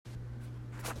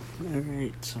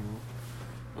Alright, so,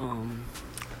 um,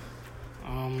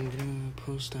 I'm gonna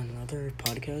post another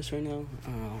podcast right now,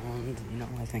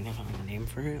 I think I found a name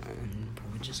for it, I'm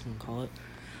probably just gonna call it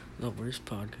the worst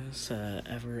podcast,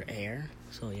 ever air,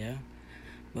 so yeah,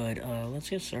 but,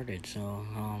 let's get started. So,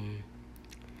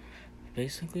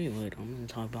 basically what I'm gonna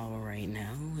talk about right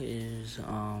now is,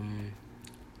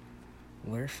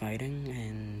 where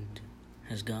fighting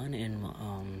has gone and,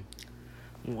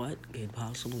 what could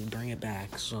possibly bring it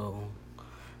back. So,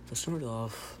 to start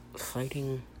off,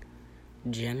 fighting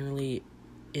generally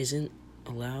isn't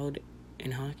allowed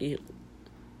in hockey.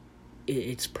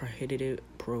 It's prohibited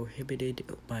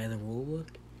by the rule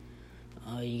book.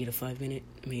 You get a 5-minute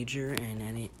major and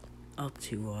any up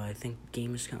to I think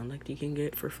game misconduct you can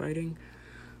get for fighting.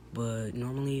 But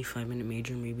normally 5-minute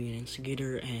major may be an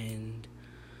instigator, and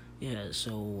yeah.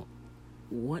 So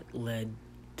what led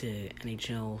to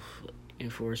NHL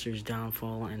enforcers'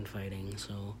 downfall and fighting?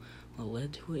 So what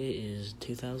led to it is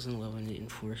 2011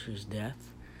 enforcer's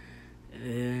death.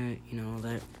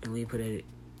 That really put a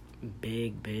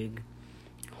big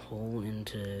hole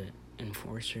into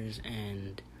enforcers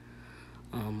and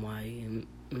why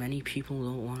many people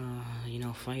don't want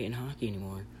to, fight in hockey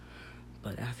anymore.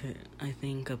 But after, I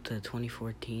think up to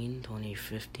 2014,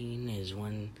 2015 is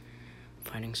when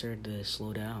fighting started to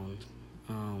slow down.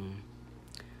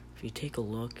 If you take a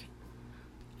look,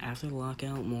 after the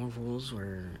lockout, more rules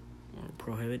were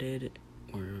prohibited,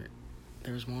 or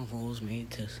there was more rules made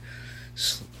to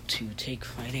take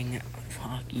fighting out of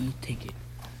hockey, take it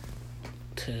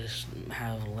to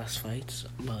have less fights,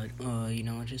 but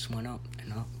it just went up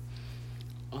and up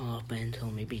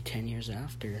until maybe 10 years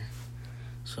after.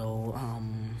 So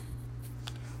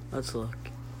let's look.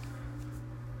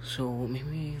 So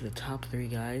maybe the top 3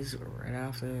 guys right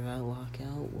after that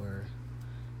lockout were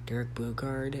Derek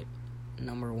Boogaard,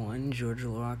 number 1, George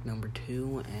Laraque, number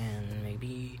 2, and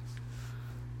maybe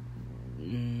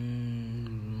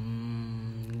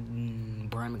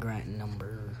Brian McGrattan,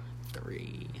 number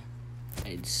 3.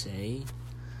 I'd say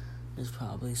there's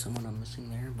probably someone I'm missing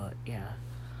there, but yeah.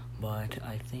 But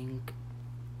I think,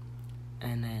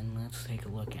 and then let's take a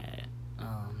look at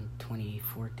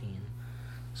 2014.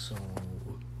 So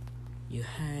you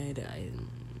had,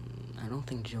 I don't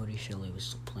think Jody Shelley was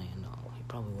still playing. No, he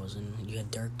probably wasn't. You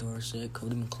had Derek Dorsett,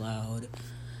 Cody McLeod.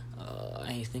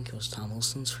 I think it was Tom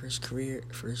Wilson's first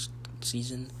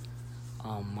season.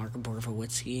 Mark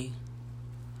Borowiecki,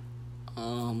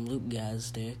 Luke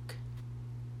Gazdic,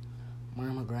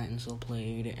 Brian McGrattan still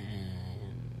played,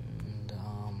 and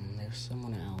there's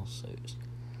someone else.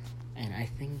 And I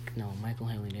think, no, Michael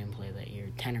Haley didn't play that year.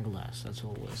 Tanner Glass, that's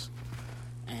who it was.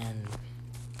 And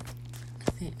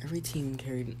I think every team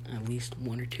carried at least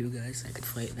 1 or 2 guys that could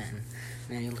fight then.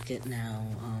 Now you look at now,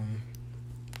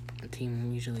 a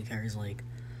team usually carries like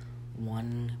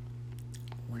one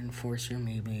enforcer,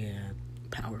 maybe a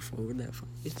power forward that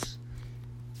fights.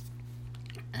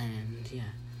 And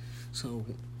yeah, so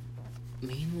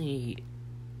mainly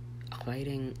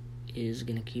fighting is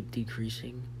gonna keep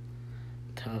decreasing,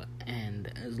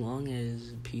 and as long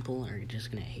as people are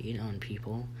just gonna hate on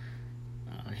people,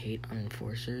 hate on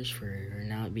enforcers for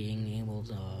not being able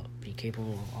to be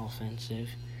capable of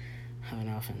have an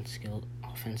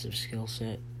offensive skill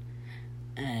set,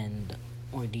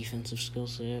 or defensive skill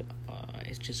set,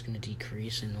 it's just gonna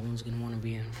decrease, and no one's gonna want to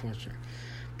be an enforcer.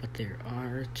 But there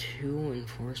are 2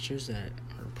 enforcers that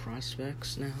are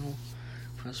prospects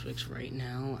right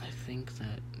now. I think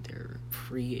that they're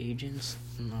free agents.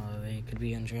 They could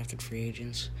be undrafted free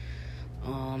agents.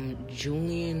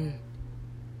 Julian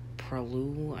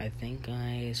Pralou, I think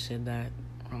I said that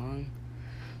wrong,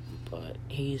 but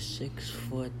he's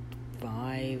 6'5",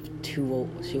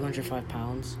 205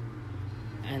 pounds.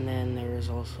 And then there's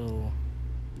also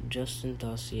Justin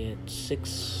Dossier,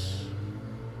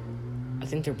 I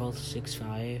think they're both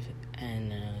 6'5",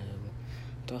 and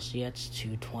Dossier's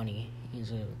 220.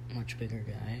 He's a much bigger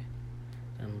guy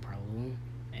than Pralou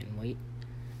in weight.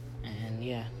 And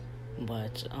yeah,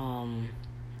 but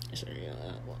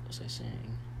what was I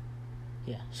saying?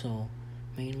 Yeah, so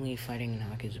mainly fighting in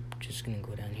hockey is just gonna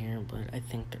go down here, but I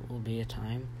think there will be a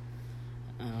time.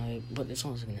 But it's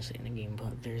also gonna say in the game,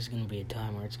 but there's gonna be a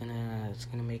time where it's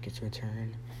gonna make its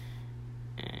return,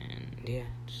 and yeah,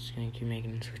 it's just gonna keep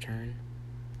making its return,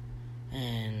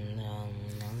 and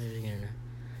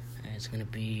it's gonna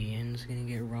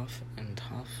get rough and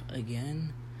tough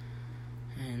again,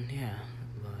 and yeah.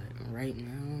 But right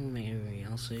now, maybe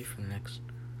I'll say for the next,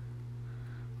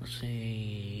 let's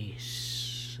say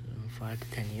 5 to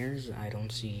 10 years, I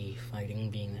don't see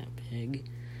fighting being that big.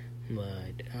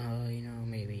 But,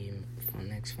 maybe for the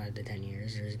next 5 to 10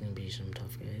 years, there's going to be some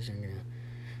tough guys that are going to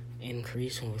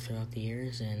increase throughout the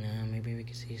years, and maybe we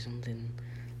could see something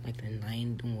like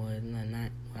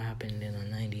what happened in the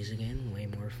 90s again. Way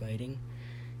more fighting,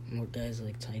 more guys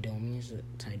like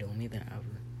Taidomi that have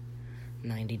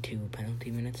 92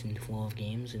 penalty minutes in 12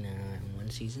 games in one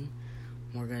season.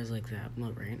 More guys like that.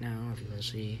 But right now, if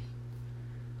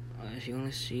you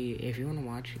want to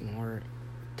watch more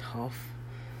tough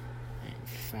and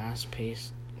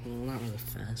fast-paced, well, not really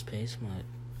fast-paced, but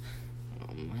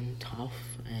tough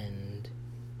and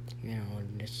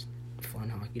just fun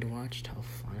hockey to watch. Tough,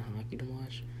 fun hockey to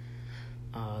watch.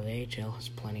 The AHL has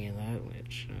plenty of that,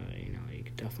 which you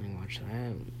could definitely watch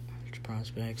that. Watch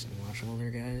prospects and watch older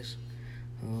guys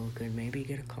who could maybe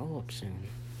get a call-up soon.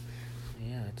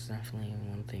 Yeah, it's definitely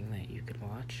one thing that you could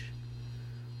watch.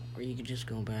 Or you could just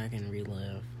go back and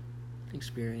relive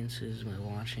experiences by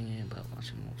watching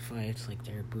old fights like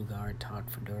Derek Bugard, Todd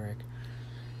Fedoruk,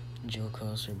 Joe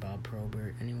Kos or Bob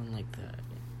Probert, anyone like that.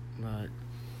 But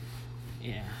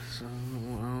yeah, so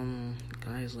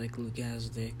guys like Luke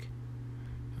Gazdic,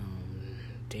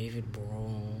 David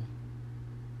Brohl.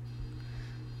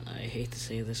 I hate to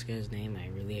say this guy's name, I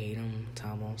really hate him.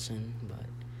 Tom Olson, but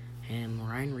him,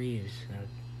 Ryan Reeves.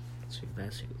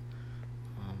 That's who.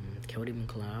 Cody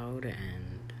McLeod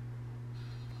and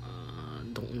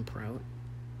Dalton Prout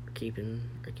are keeping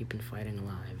fighting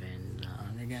alive, and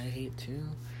the guy I hate too.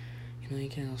 You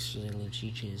can also say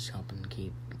Lucic is helping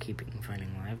keeping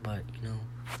fighting alive, but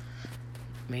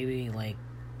maybe like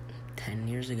 10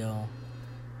 years ago,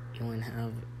 you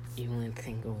wouldn't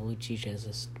think of Lucic as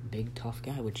this big tough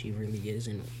guy, which he really is,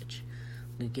 and which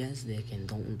Luke Gazdic and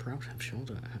Dalton Prout have shown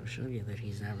you that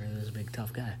he's not really this big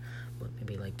tough guy. But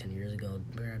maybe like 10 years ago,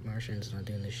 Brad Marchand's not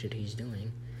doing the shit he's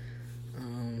doing.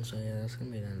 So yeah, that's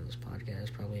gonna be the end of this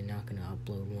podcast. Probably not gonna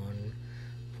upload one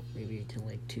maybe till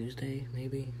like Tuesday,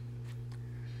 maybe.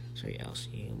 So yeah, I'll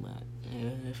see you. But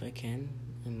if I can,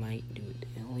 I might do it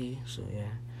daily. So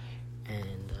yeah,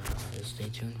 and stay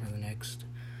tuned for the next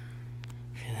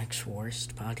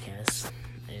worst podcast.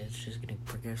 It's just gonna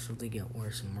progressively get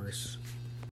worse and worse.